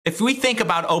If we think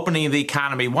about opening the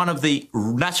economy, one of the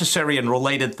necessary and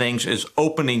related things is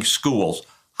opening schools.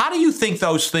 How do you think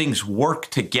those things work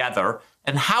together?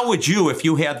 And how would you, if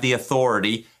you had the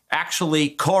authority, actually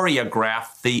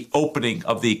choreograph the opening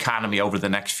of the economy over the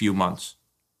next few months?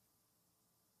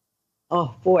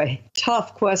 Oh, boy,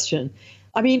 tough question.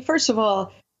 I mean, first of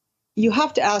all, you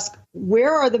have to ask,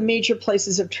 where are the major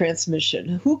places of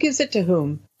transmission? Who gives it to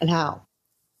whom and how?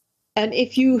 And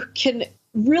if you can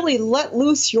really let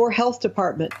loose your health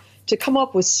department to come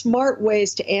up with smart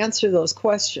ways to answer those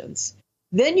questions,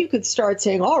 then you could start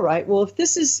saying, all right, well, if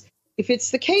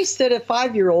it's the case that a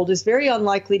 5-year-old is very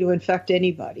unlikely to infect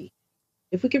anybody,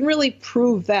 if we can really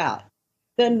prove that,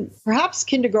 then perhaps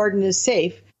kindergarten is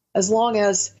safe as long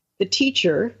as the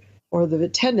teacher or the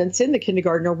attendants in the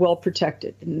kindergarten are well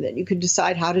protected. And then you can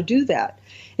decide how to do that.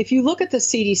 If you look at the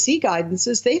CDC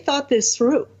guidances, they thought this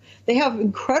through. They have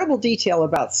incredible detail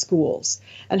about schools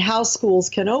and how schools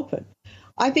can open.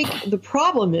 I think the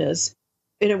problem is,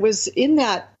 and it was in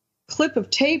that clip of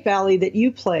tape, Valley, that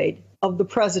you played of the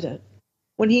president,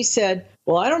 when he said,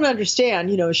 well, I don't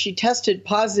understand, she tested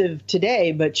positive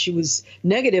today, but she was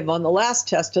negative on the last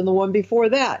test and the one before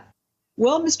that.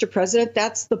 Well, Mr. President,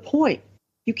 that's the point.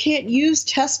 You can't use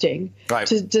testing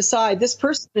to decide this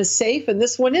person is safe and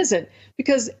this one isn't,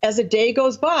 because as a day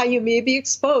goes by, you may be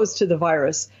exposed to the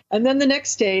virus, and then the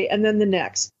next day, and then the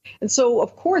next. And so,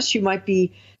 of course, you might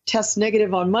be test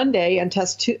negative on Monday and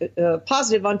test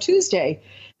positive on Tuesday.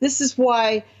 This is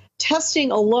why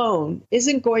testing alone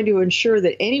isn't going to ensure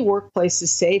that any workplace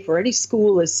is safe or any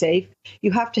school is safe.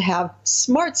 You have to have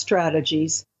smart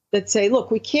strategies that say,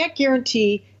 look, we can't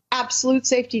guarantee absolute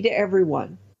safety to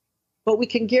everyone, but we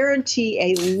can guarantee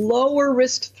a lower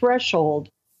risk threshold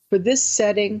for this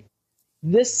setting,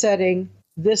 this setting,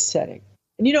 this setting.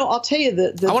 And, I'll tell you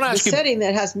the setting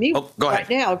that has me right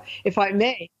now, if I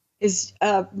may, is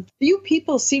few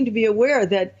people seem to be aware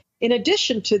that in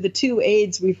addition to the 2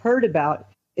 aides we've heard about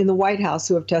in the White House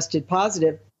who have tested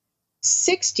positive,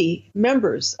 60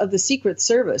 members of the Secret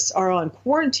Service are on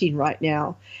quarantine right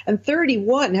now, and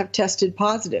 31 have tested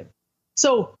positive.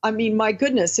 So, I mean, my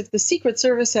goodness, if the Secret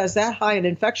Service has that high an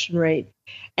infection rate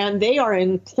and they are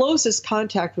in closest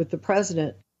contact with the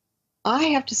president, I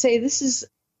have to say this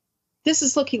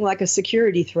is looking like a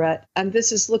security threat, and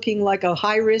this is looking like a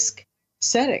high-risk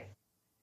setting.